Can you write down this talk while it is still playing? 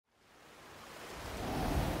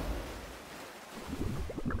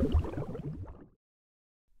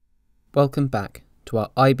Welcome back to our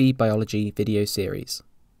IB Biology video series.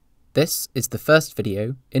 This is the first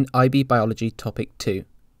video in IB Biology Topic 2,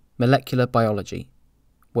 Molecular Biology,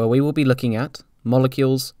 where we will be looking at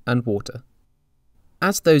molecules and water.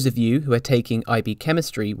 As those of you who are taking IB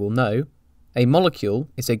Chemistry will know, a molecule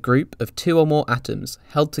is a group of two or more atoms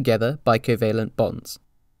held together by covalent bonds.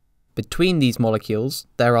 Between these molecules,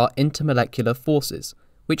 there are intermolecular forces,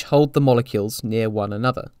 which hold the molecules near one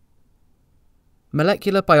another.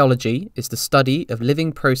 Molecular biology is the study of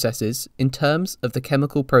living processes in terms of the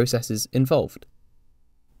chemical processes involved.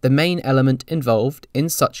 The main element involved in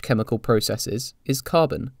such chemical processes is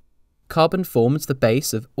carbon. Carbon forms the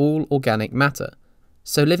base of all organic matter,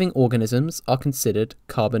 so living organisms are considered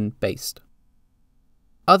carbon-based.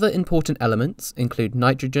 Other important elements include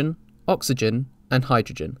nitrogen, oxygen, and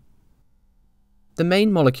hydrogen. The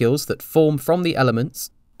main molecules that form from the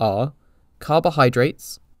elements are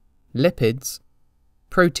carbohydrates, lipids,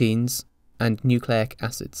 proteins, and nucleic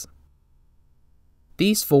acids.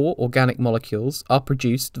 These four organic molecules are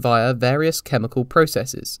produced via various chemical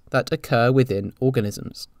processes that occur within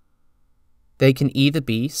organisms. They can either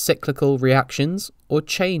be cyclical reactions or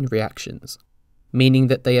chain reactions, meaning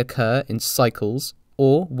that they occur in cycles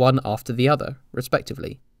or one after the other,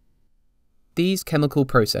 respectively. These chemical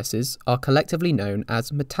processes are collectively known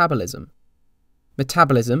as metabolism.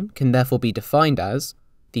 Metabolism can therefore be defined as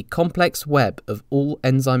the complex web of all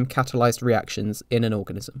enzyme-catalyzed reactions in an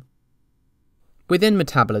organism. Within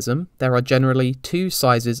metabolism, there are generally two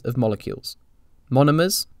sizes of molecules,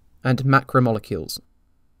 monomers and macromolecules.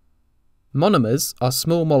 Monomers are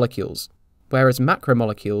small molecules, whereas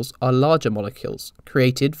macromolecules are larger molecules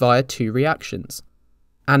created via two reactions,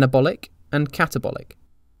 anabolic and catabolic.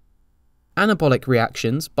 Anabolic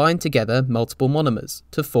reactions bind together multiple monomers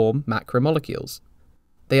to form macromolecules.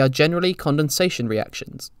 They are generally condensation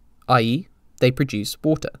reactions, i.e., they produce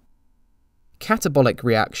water. Catabolic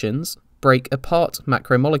reactions break apart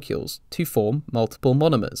macromolecules to form multiple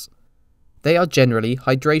monomers. They are generally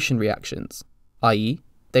hydration reactions, i.e.,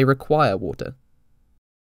 they require water.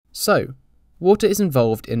 So, water is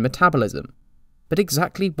involved in metabolism, but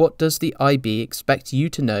exactly what does the IB expect you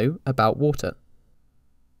to know about water?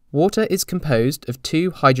 Water is composed of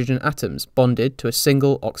two hydrogen atoms bonded to a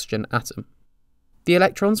single oxygen atom. The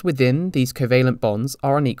electrons within these covalent bonds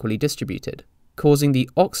are unequally distributed, causing the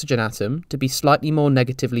oxygen atom to be slightly more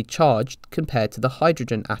negatively charged compared to the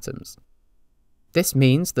hydrogen atoms. This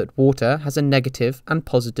means that water has a negative and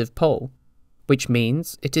positive pole, which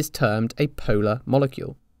means it is termed a polar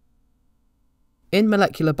molecule. In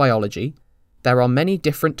molecular biology, there are many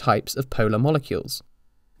different types of polar molecules,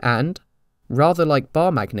 and, rather like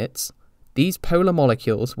bar magnets, these polar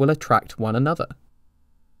molecules will attract one another.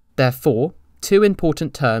 Therefore, two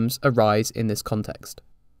important terms arise in this context: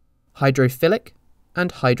 hydrophilic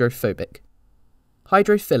and hydrophobic.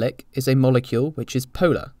 Hydrophilic is a molecule which is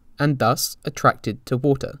polar and thus attracted to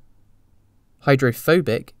water.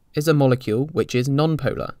 Hydrophobic is a molecule which is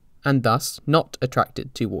nonpolar and thus not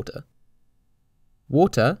attracted to water.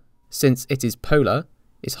 Water, since it is polar,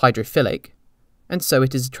 is hydrophilic, and so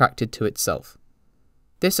it is attracted to itself.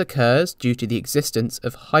 This occurs due to the existence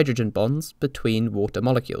of hydrogen bonds between water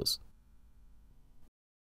molecules.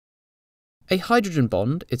 A hydrogen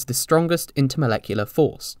bond is the strongest intermolecular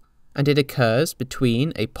force, and it occurs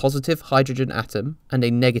between a positive hydrogen atom and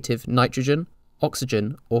a negative nitrogen,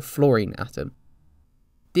 oxygen, or fluorine atom.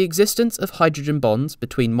 The existence of hydrogen bonds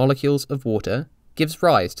between molecules of water gives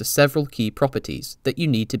rise to several key properties that you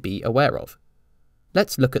need to be aware of.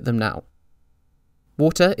 Let's look at them now.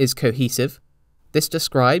 Water is cohesive. This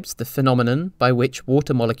describes the phenomenon by which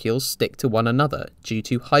water molecules stick to one another due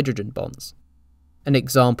to hydrogen bonds. An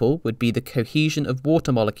example would be the cohesion of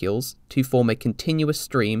water molecules to form a continuous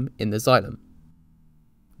stream in the xylem.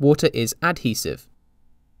 Water is adhesive.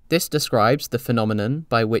 This describes the phenomenon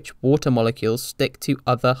by which water molecules stick to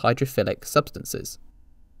other hydrophilic substances.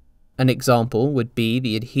 An example would be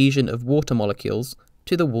the adhesion of water molecules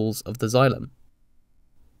to the walls of the xylem.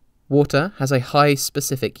 Water has a high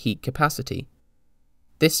specific heat capacity.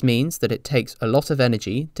 This means that it takes a lot of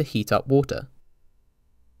energy to heat up water.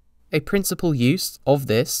 A principal use of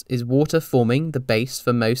this is water forming the base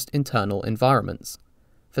for most internal environments,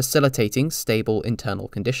 facilitating stable internal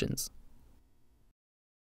conditions.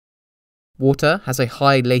 Water has a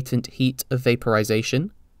high latent heat of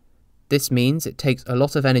vaporization. This means it takes a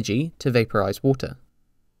lot of energy to vaporize water.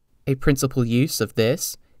 A principal use of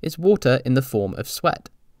this is water in the form of sweat,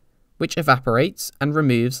 which evaporates and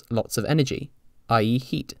removes lots of energy, i.e.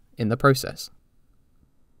 heat, in the process.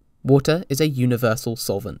 Water is a universal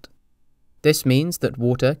solvent. This means that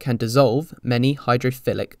water can dissolve many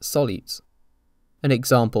hydrophilic solutes. An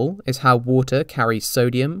example is how water carries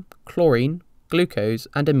sodium, chlorine, glucose,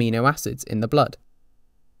 and amino acids in the blood.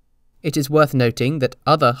 It is worth noting that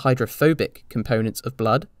other hydrophobic components of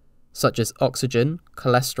blood, such as oxygen,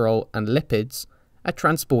 cholesterol, and lipids, are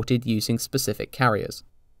transported using specific carriers.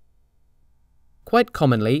 Quite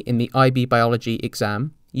commonly in the IB biology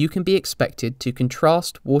exam, you can be expected to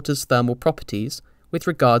contrast water's thermal properties with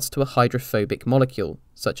regards to a hydrophobic molecule,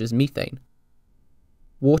 such as methane.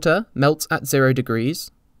 Water melts at 0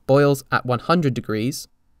 degrees, boils at 100 degrees,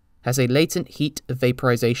 has a latent heat of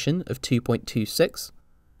vaporization of 2.26,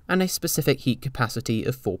 and a specific heat capacity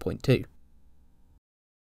of 4.2.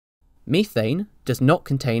 Methane does not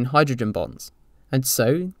contain hydrogen bonds, and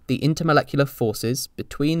so the intermolecular forces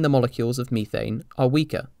between the molecules of methane are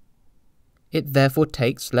weaker. It therefore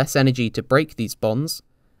takes less energy to break these bonds,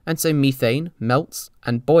 and so methane melts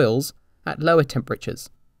and boils at lower temperatures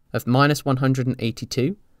of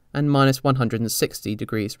 -182 and -160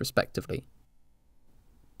 degrees respectively.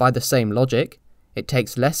 By the same logic, it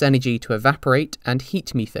takes less energy to evaporate and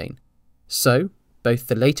heat methane, so both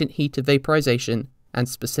the latent heat of vaporization and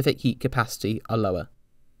specific heat capacity are lower.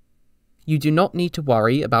 You do not need to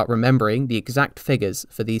worry about remembering the exact figures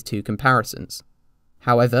for these two comparisons.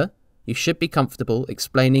 However, you should be comfortable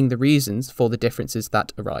explaining the reasons for the differences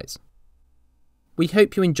that arise. We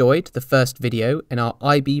hope you enjoyed the first video in our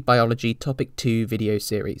IB Biology Topic 2 video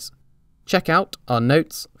series. Check out our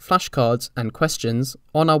notes, flashcards, and questions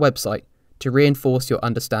on our website to reinforce your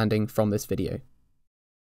understanding from this video.